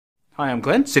Hi, I'm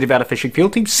Glenn, City Nevada Fishing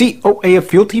Field Team, COA of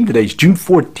Field Team. Today's June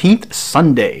 14th,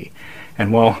 Sunday.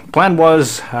 And well, plan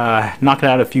was knocking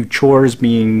out a few chores,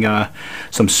 being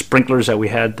some sprinklers that we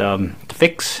had to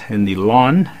fix in the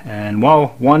lawn. And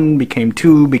well, one became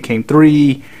two, became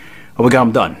three, well, we got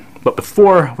them done. But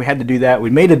before we had to do that,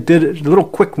 we did a little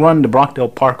quick run to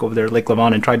Brockdale Park over there at Lake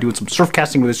Lavon and tried doing some surf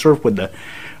casting with the surf with the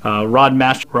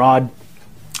master rod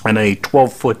and a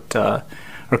 12-foot, a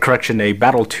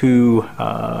Battle 2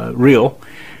 reel,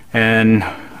 and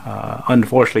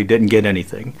unfortunately didn't get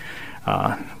anything.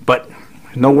 But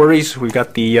no worries, we've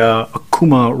got the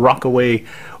Okuma Rockaway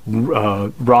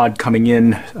rod coming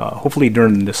in hopefully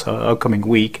during this upcoming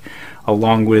week,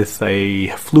 along with a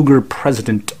Pfleuger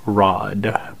President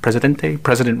rod.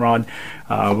 President rod.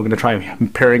 We're going to try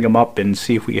pairing them up and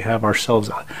see if we have ourselves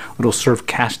a little surf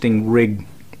casting rig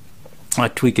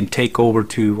that we can take over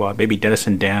to maybe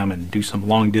Denison Dam and do some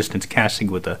long distance casting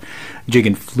with a jig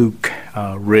and fluke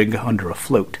rig under a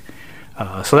float.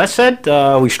 So that said,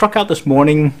 we struck out this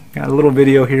morning. Got a little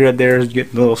video here and there,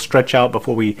 getting a little stretch out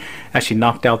before we actually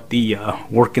knocked out the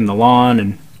work in the lawn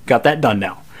and got that done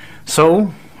now.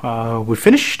 So we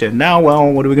finished, and now, well,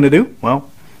 what are we going to do?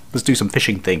 Well, let's do some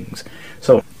fishing things.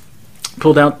 So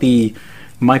pulled out the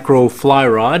micro fly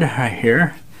rod right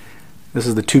here. This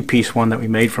is the two-piece one that we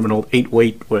made from an old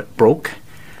 8-weight that broke,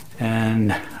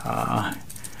 and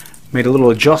made a little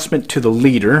adjustment to the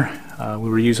leader. We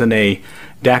were using a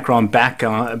Dacron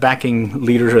backing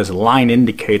leader as a line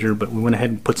indicator, but we went ahead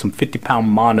and put some 50-pound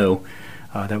mono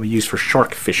that we use for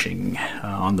shark fishing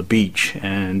on the beach,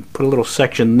 and put a little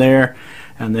section there,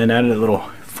 and then added a little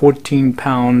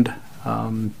 14-pound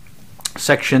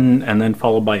section, and then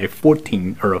followed by a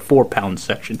 4-pound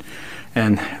section,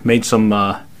 and made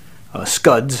some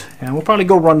scuds. And we'll probably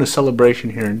go run the celebration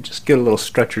here and just get a little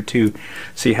stretch or two,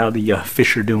 see how the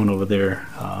fish are doing over there.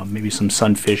 Maybe some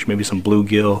sunfish, maybe some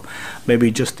bluegill,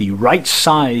 maybe just the right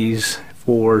size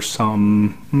for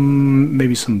some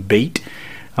maybe some bait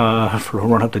for a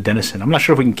run up to Denison. I'm not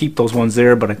sure if we can keep those ones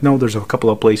there, but I know there's a couple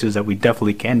of places that we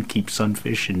definitely can keep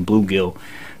sunfish and bluegill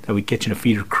that we catch in a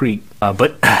feeder creek.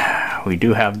 But we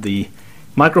do have the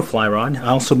micro fly rod. I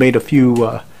also made a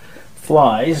few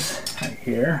flies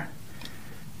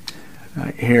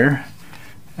right here,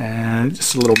 and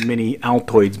just a little mini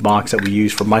Altoids box that we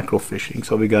use for micro fishing.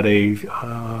 So we got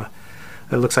a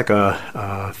it looks like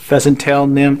a pheasant tail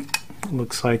nymph,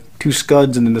 looks like 2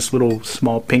 scuds, and then this little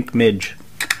small pink midge.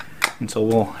 And so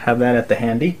we'll have that at the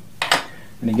handy.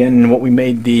 And again, what we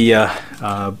made the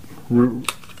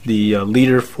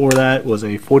leader for that was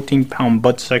a 14-pound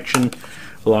butt section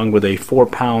along with a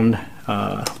 4-pound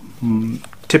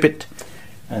tippet,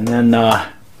 and then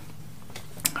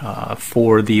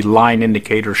for the line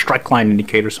indicator, strike line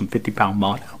indicator, some 50-pound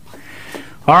mono.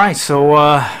 Alright, so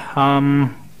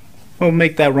we'll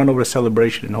make that run over to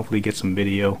Celebration and hopefully get some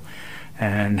video,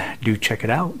 and do check it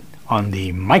out on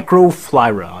the micro fly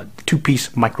rod,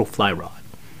 2-piece micro fly rod.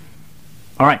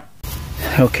 Alright.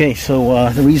 Okay,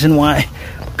 so the reason why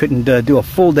I couldn't do a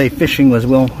full day fishing was,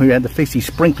 well, we had to fix these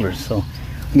sprinklers. So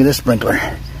look at this sprinkler.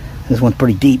 This one's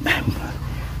pretty deep.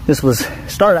 This was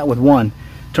started out with 1,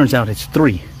 turns out it's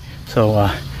 3. So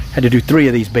had to do 3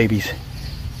 of these babies,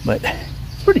 but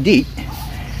it's pretty deep.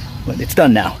 But it's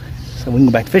done now, so we can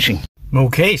go back to fishing.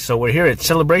 Okay, so we're here at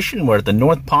Celebration. We're at the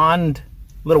North Pond,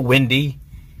 a little windy,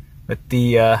 but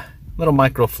the little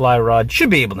micro fly rod should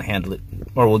be able to handle it,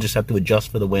 or we'll just have to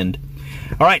adjust for the wind.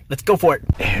 All right, let's go for it.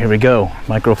 Here we go,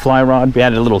 micro fly rod. We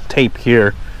added a little tape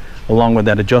here along with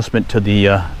that adjustment to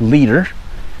the leader,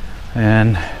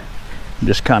 and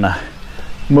just kind of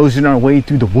moseying our way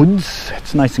through the woods.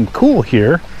 It's nice and cool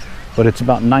here, but it's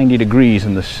about 90 degrees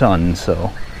in the sun,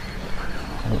 so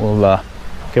we'll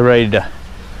get ready to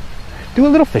do a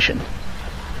little fishing.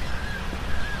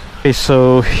 Okay,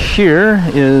 so here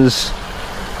is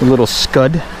a little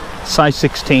Scud, size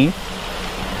 16,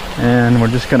 and we're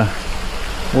just gonna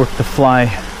work the fly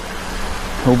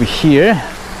over here.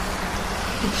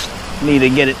 Just need to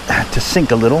get it to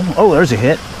sink a little. Oh, there's a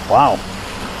hit. Wow,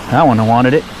 that one, I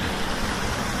wanted it.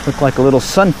 Looked like a little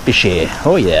sunfishy.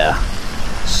 Oh yeah,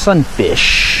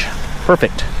 sunfish.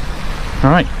 Perfect. All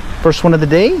right, first one of the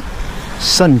day,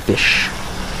 sunfish.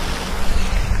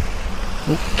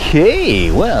 Okay,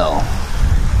 well,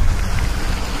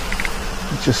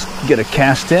 let's just get a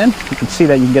cast in. You can see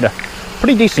that you can get a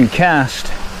pretty decent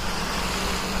cast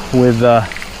with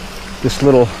this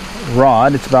little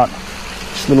rod. It's about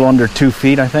just a little under 2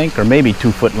 feet, I think, or maybe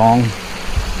 2 foot long.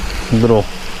 A little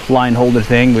line holder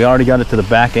thing. We already got it to the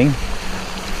backing,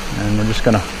 and we're just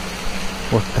gonna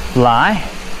work the fly,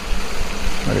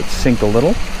 let it sink a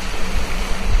little.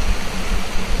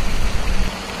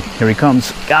 Here he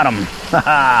comes. Got him.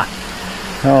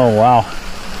 Oh, wow.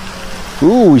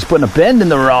 Ooh, he's putting a bend in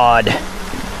the rod.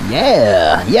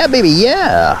 Yeah. Yeah, baby,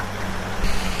 yeah.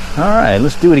 All right,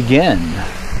 let's do it again.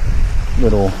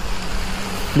 Little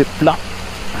flip-flop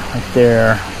right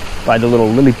there by the little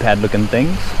lily pad looking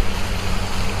things.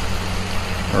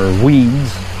 Or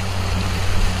weeds.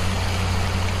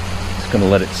 Just gonna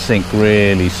let it sink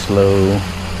really slow.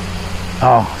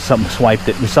 Oh, something swiped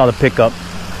it. We saw the pickup.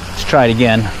 Let's try it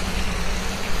again.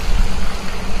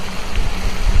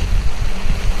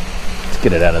 Let's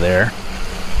get it out of there.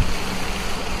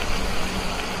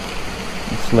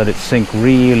 Let's let it sink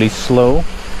really slow.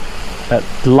 That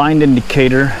line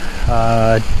indicator,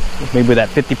 maybe that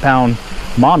 50-pound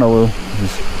mono,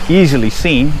 is easily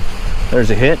seen. There's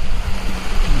a hit.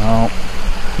 Oh,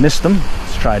 missed them.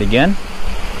 Let's try it again.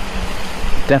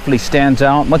 Definitely stands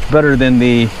out. Much better than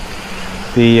the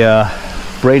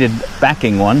braided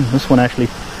backing one. This one actually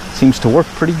seems to work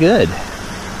pretty good.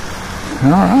 All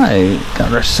right,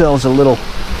 got ourselves a little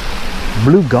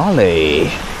bluegill.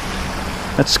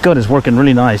 That Scud is working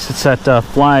really nice. It's that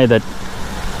fly that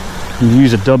you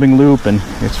use a dubbing loop, and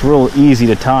it's real easy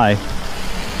to tie.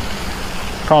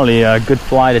 Probably a good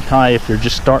fly to tie if you're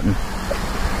just starting.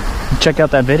 Check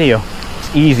out that video.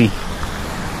 It's easy.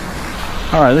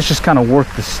 All right, let's just kind of work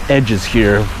the edges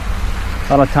here. A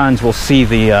lot of times we'll see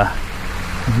the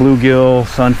bluegill,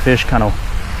 sunfish kind of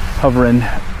hovering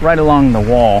right along the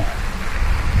wall.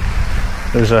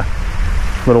 There's a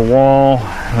little wall,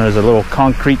 there's a little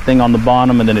concrete thing on the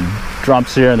bottom, and then it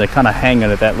drops there, and they kind of hang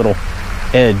at that little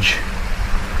edge.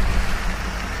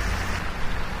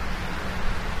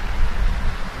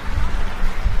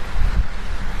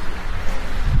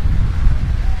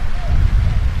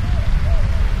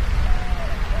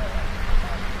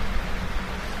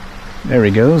 There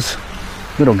he goes,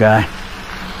 little guy.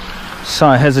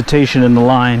 Saw a hesitation in the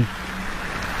line.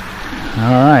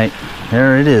 All right,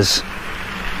 there it is.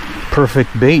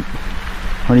 Perfect bait.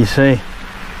 What do you say?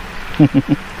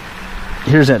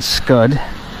 Here's that Scud,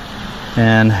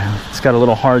 and it's got a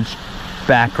little hard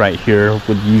back right here.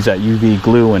 Would use that UV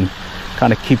glue and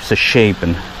kind of keeps the shape,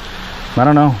 and I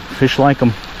don't know, fish like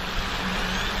them.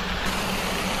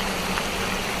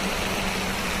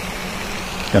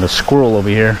 Got a squirrel over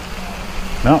here.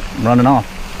 No, running off.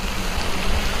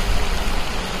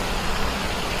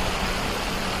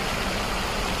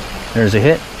 There's a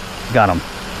hit. Got him.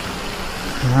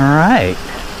 All right.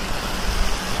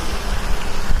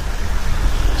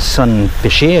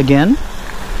 Sunfishy again.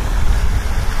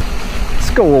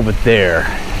 Let's go over there.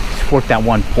 Let's work that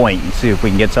one point and see if we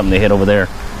can get something to hit over there.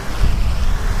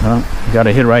 Well, got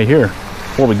a hit right here.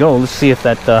 Before we go, let's see if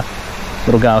that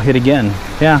little guy will hit again.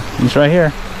 Yeah, he's right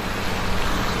here.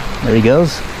 There he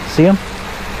goes. See him?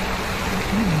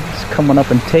 He's coming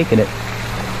up and taking it.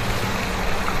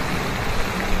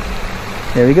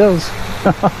 There he goes.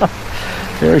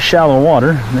 Very shallow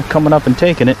water. They're coming up and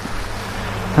taking it.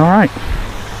 All right.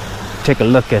 Take a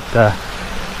look at the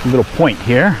little point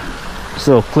here. It's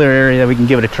a little clear area that we can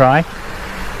give it a try.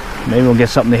 Maybe we'll get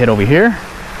something to hit over here.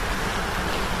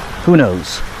 Who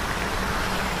knows?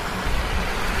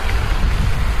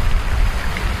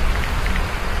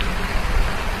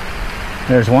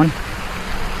 There's one.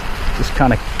 Just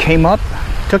kind of came up,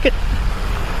 took it.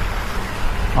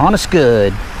 On a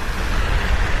Scud.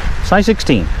 Size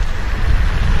 16.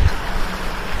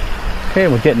 Okay,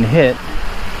 we're getting hit.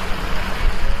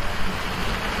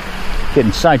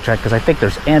 Getting sidetracked because I think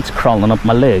there's ants crawling up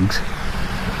my legs.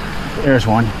 There's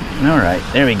one. All right,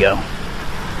 there we go.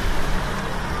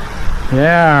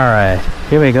 Yeah, all right,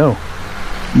 here we go.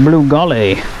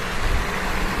 Bluegill.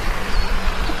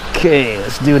 Okay,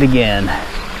 let's do it again.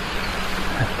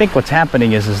 I think what's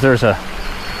happening is there's a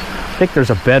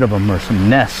bed of them or some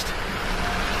nest,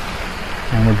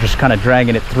 and we're just kind of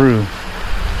dragging it through.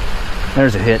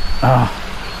 There's a hit. Oh,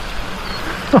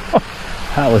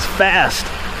 that was fast.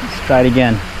 Let's try it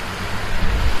again.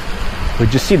 We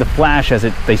just see the flash as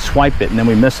they swipe it, and then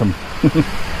we miss them.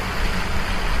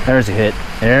 There's a hit.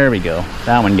 There we go.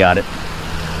 That one got it.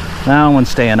 That one's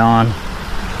staying on.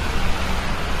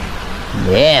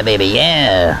 Yeah, baby,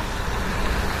 yeah.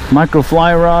 Micro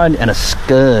fly rod and a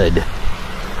Scud.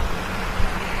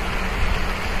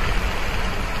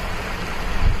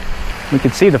 We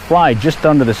can see the fly just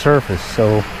under the surface,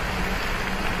 so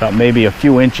about maybe a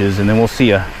few inches, and then we'll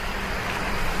see a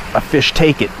fish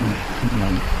take it.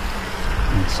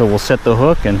 And so we'll set the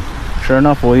hook, and sure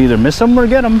enough, we'll either miss them or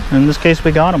get them. In this case,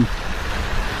 we got them.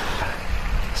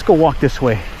 Let's go walk this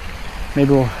way.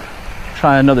 Maybe we'll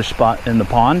try another spot in the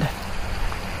pond.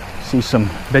 See some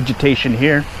vegetation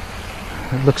here.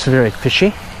 It looks very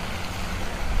fishy.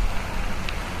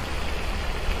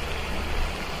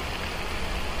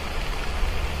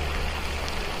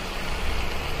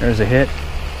 There's a hit.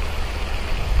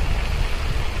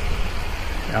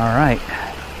 All right,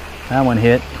 that one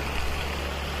hit.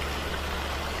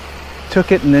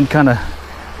 Took it and then kind of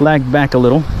lagged back a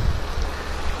little.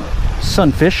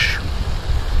 Sunfish.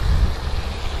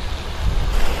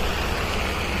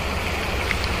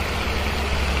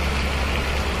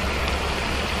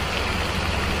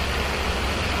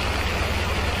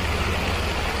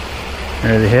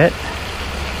 There's a hit.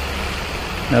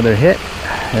 Another hit.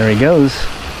 There he goes.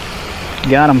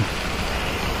 Got him.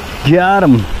 Got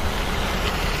him.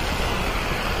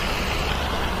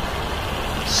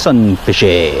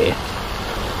 Sunfishy.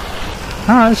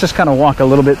 All right, let's just kind of walk a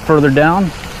little bit further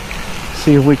down.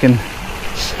 See if we can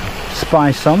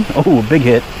spy some. Oh, a big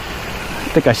hit. I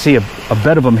think I see a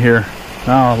bed of them here.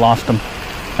 Oh, I lost them.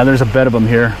 Now there's a bed of them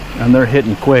here, and they're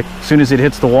hitting quick. As soon as it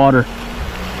hits the water.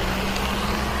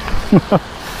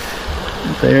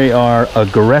 They are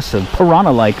aggressive,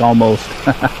 piranha-like almost.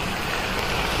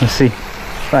 Let's see,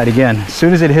 try it again. As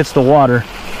soon as it hits the water,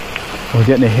 we're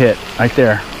getting a hit right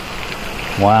there.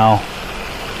 Wow.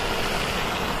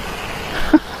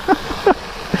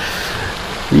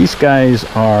 These guys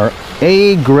are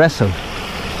aggressive.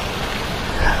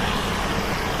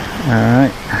 All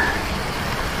right,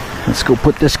 let's go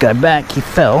put this guy back. He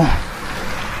fell.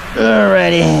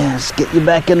 Alrighty, let's get you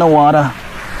back in the water.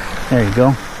 There you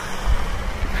go.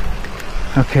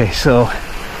 Okay, so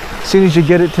as soon as you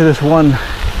get it to this one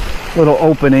little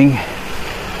opening,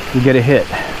 you get a hit.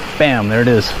 Bam, there it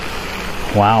is.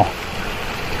 Wow.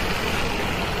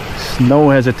 It's no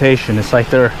hesitation. It's like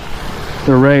they're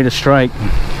ready to strike.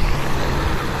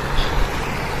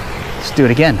 Let's do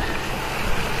it again.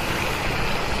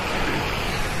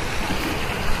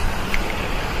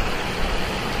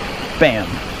 Bam.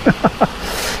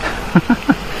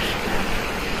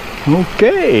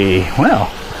 Okay, well,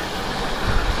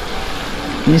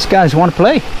 these guys want to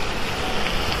play.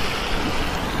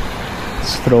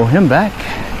 Let's throw him back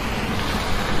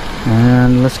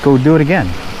and let's go do it again.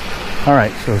 All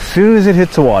right, so as soon as it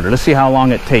hits the water, let's see how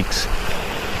long it takes.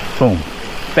 Boom,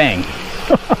 bang.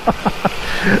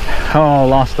 Oh,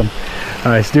 lost them. All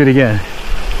right, let's do it again.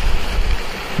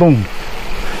 Boom.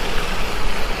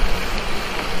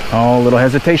 Oh, a little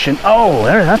hesitation. Oh,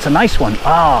 there, that's a nice one.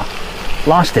 Ah,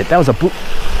 lost it. That was a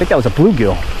I think that was a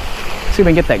bluegill. Let's see if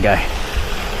we can get that guy.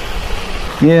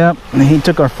 Yep, he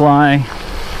took our fly.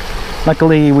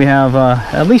 Luckily, we have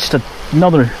at least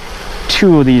another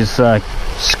 2 of these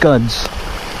scuds.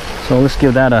 So let's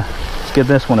give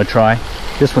this one a try.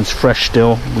 This one's fresh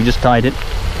still. We just tied it.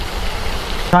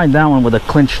 Tied that one with a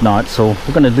clinch knot, so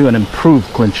we're going to do an improved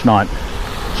clinch knot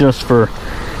just for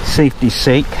safety's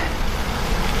sake,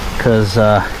 because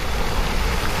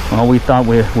well, we thought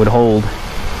we would hold,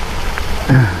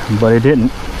 but it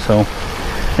didn't. So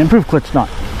improved clinch knot.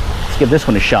 Let's give this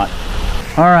one a shot.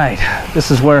 All right, this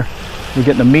is where we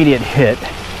get an immediate hit.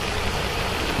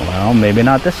 Well, maybe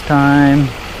not this time.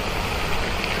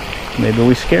 Maybe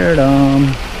we scared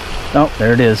them. Oh,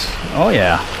 there it is. Oh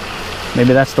yeah,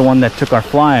 maybe that's the one that took our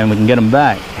fly and we can get him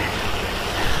back.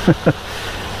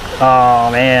 Oh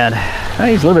man,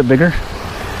 he's a little bit bigger.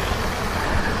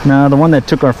 Now the one that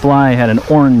took our fly had an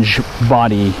orange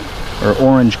body, or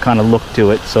orange kind of look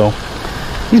to it, so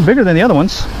he's bigger than the other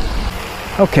ones.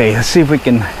 Okay, let's see if we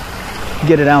can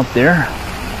get it out there.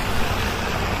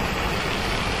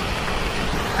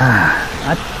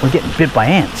 We're getting bit by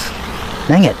ants.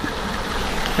 Dang it.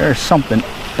 There's something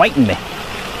biting me.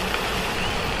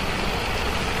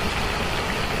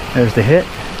 There's the hit.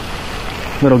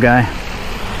 Little guy.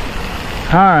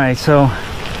 Alright, so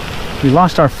we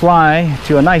lost our fly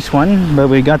to a nice one, but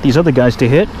we got these other guys to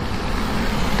hit.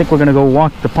 I think we're going to go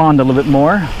walk the pond a little bit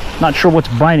more. Not sure what's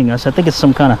biting us. I think it's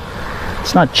some kind of,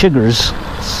 it's not chiggers.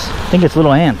 I think it's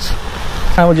little ants.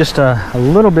 I will just a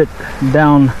little bit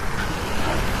down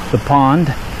the pond.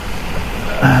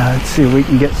 Let's see if we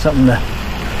can get something to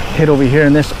hit over here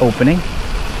in this opening.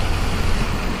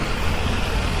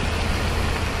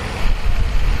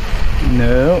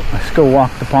 No, let's go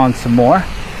walk the pond some more.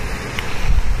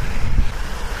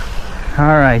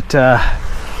 All right,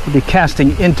 we'll be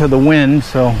casting into the wind,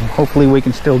 so hopefully we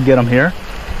can still get them here.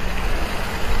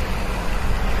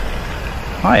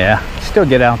 Oh yeah, still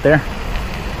get out there.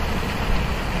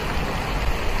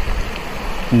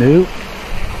 Nope.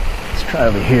 Let's try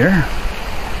over here.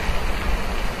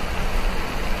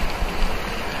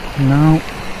 No.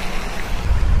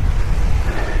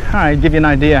 All right, give you an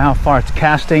idea how far it's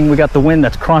casting. We got the wind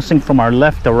that's crossing from our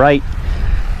left to right,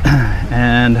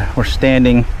 and we're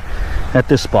standing at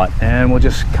this spot, and we'll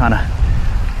just kind of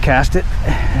cast it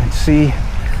and see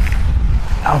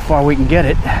how far we can get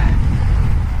it.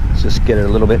 Let's just get it a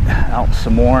little bit out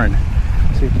some more and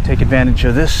see if we can take advantage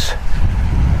of this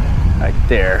right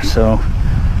there. So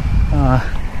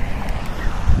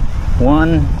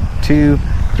 1, 2,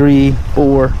 3,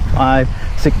 4, 5,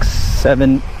 6,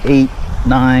 7, 8,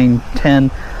 9,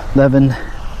 10, 11,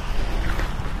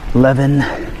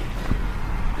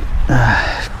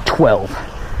 12.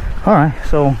 All right,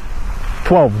 so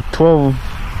 12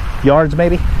 yards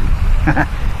maybe.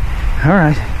 All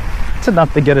right, it's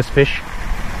enough to get us fish.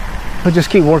 We'll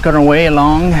just keep working our way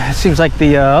along. It seems like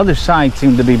the other side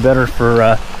seemed to be better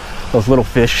for those little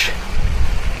fish.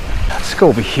 Let's go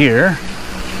over here,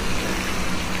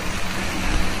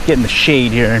 get in the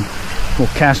shade here, and we'll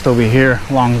cast over here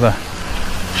along the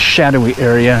shadowy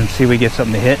area and see if we get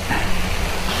something to hit.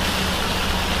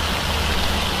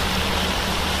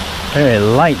 Very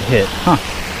light hit, huh?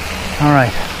 All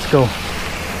right, let's go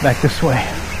back this way.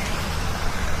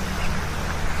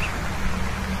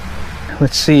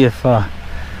 Let's see if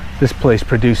this place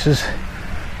produces.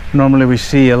 Normally we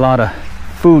see a lot of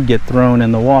food get thrown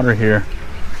in the water here,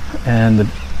 and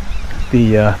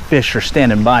the fish are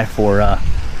standing by for a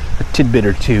tidbit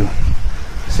or two,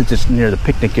 since it's near the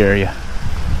picnic area.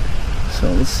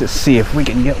 So let's just see if we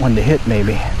can get one to hit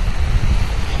maybe.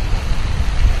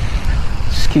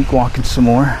 Just keep walking some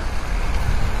more.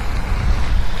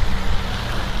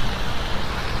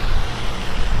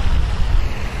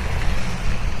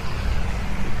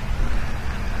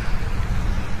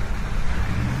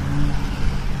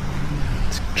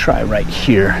 Let's try right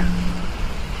here.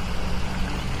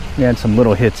 We had some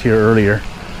little hits here earlier.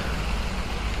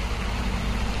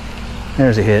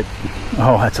 There's a hit.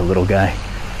 Oh, that's a little guy.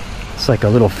 It's like a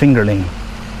little fingerling.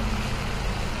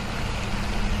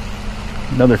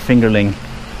 Another fingerling.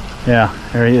 Yeah,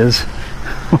 there he is.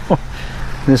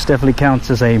 This definitely counts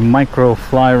as a micro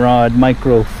fly rod,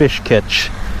 micro fish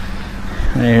catch.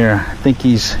 There, I think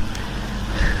it's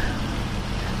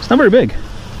not very big.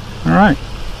 All right.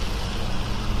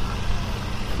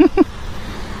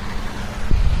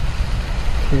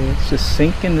 Okay, it's just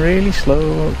sinking really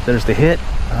slow. There's the hit.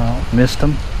 Oh, missed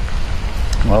him.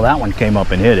 Well, that one came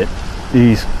up and hit it.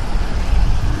 These.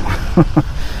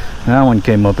 That one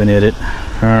came up and hit it.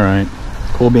 All right,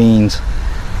 cool beans.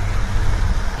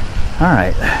 All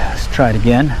right, let's try it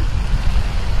again.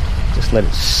 Just let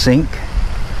it sink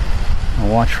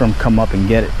and watch for him come up and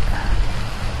get it.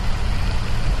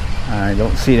 I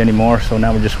don't see it anymore, so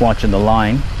now we're just watching the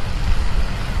line.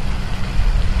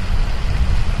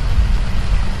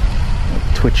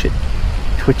 Twitch it,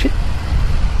 twitch it,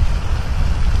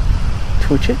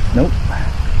 twitch it. Nope.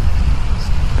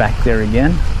 Back there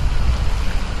again.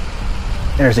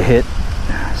 There's a hit.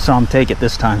 Saw him take it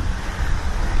this time.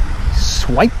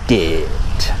 Swiped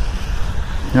it.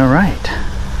 All right.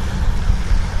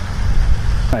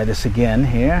 Try this again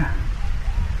here.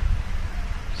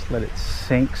 Just let it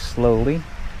sink slowly.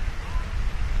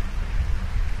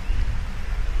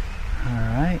 All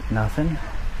right, nothing.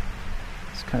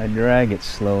 Just kind of drag it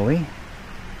slowly.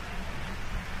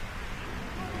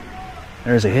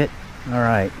 There's a hit. All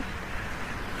right.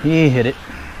 He hit it.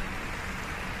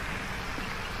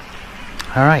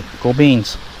 All right, cool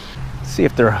beans. Let's see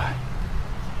if they're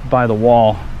by the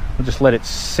wall. We'll just let it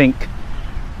sink.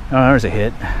 Oh, there's a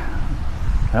hit.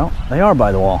 Well, they are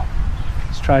by the wall.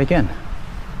 Let's try it again.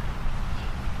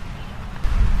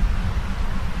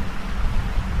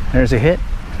 There's a hit.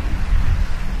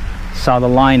 Saw the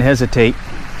line hesitate.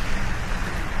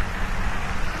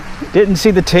 Didn't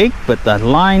see the take, but the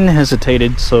line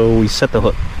hesitated, so we set the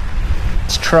hook.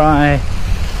 Let's try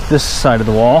this side of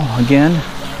the wall again.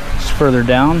 Just further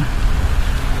down.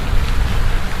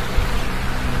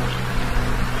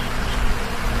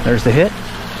 There's the hit.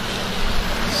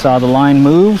 Saw the line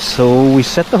move, so we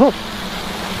set the hook.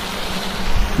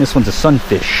 This one's a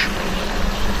sunfish.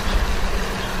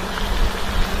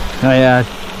 I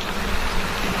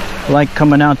like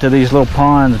coming out to these little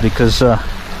ponds because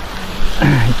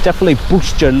it definitely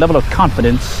boosts your level of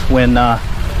confidence when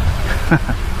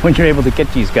when you're able to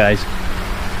get these guys.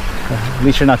 At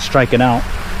least you're not striking out.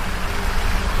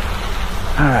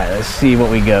 Alright, let's see what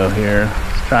we go here.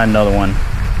 Let's try another one.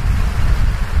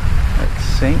 Let's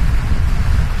sink.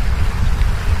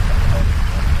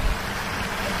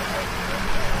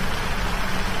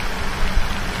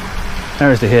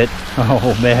 There's the hit.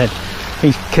 Oh man,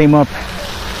 he came up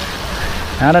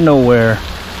out of nowhere.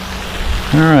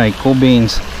 Alright, cool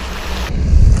beans.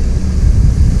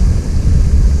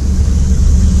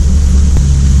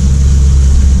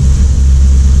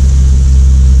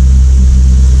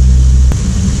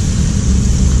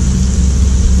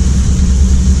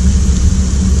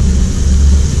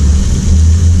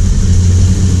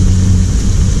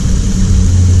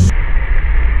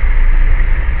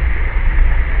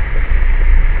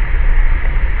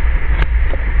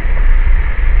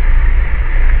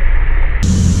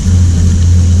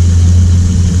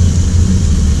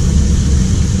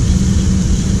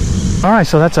 All right,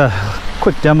 so that's a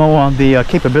quick demo on the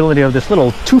capability of this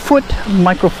little 2-foot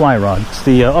micro fly rod. It's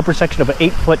the upper section of an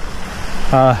 8-foot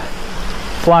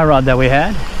fly rod that we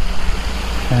had,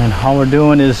 and all we're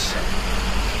doing is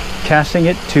casting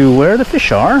it to where the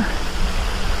fish are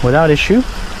without issue.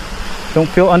 Don't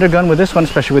feel undergun with this one,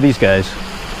 especially with these guys.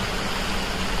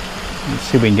 Let's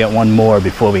see if we can get one more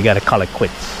before we gotta call it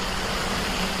quits.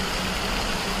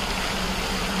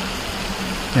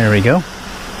 There we go.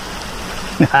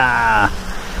 That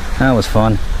was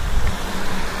fun.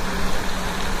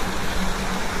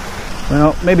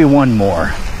 Well, maybe one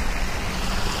more.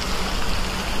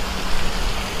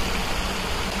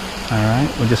 All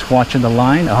right, we're just watching the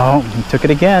line. Oh, he took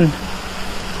it again.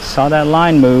 Saw that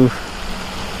line move.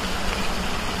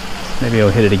 Maybe I'll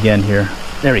hit it again here.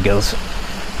 There he goes.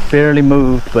 Barely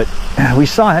moved, but we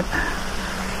saw it.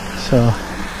 So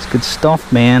it's good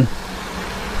stuff, man.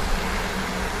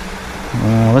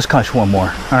 Let's catch one more.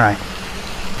 All right,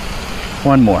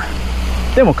 one more,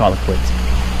 then we'll call it quits.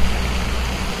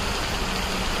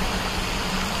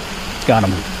 Got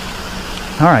him.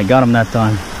 All right, got him that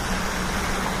time.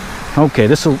 Okay,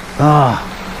 this will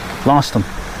lost him.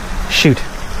 Shoot.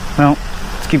 Well,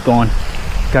 let's keep going.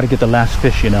 Got to get the last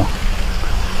fish, you know.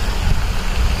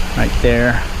 Right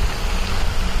there.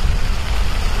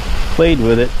 Played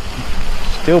with it,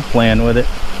 still playing with it.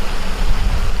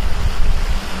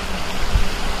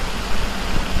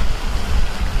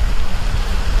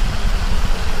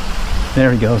 There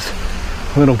he goes,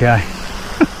 little guy.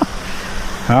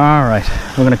 All right,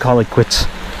 we're gonna call it quits.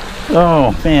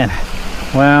 Oh man,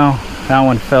 well, that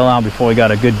one fell out before we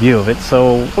got a good view of it,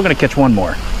 so we're gonna catch one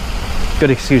more. Good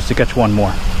excuse to catch one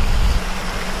more.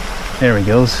 There he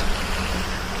goes.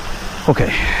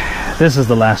 Okay, this is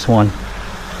the last one,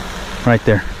 right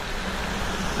there.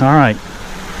 All right,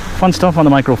 fun stuff on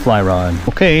the micro fly rod.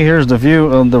 Okay, here's the view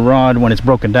of the rod when it's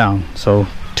broken down. So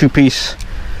 2-piece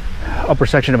upper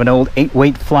section of an old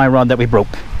 8-weight fly rod that we broke,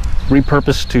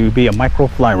 repurposed to be a micro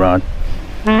fly rod.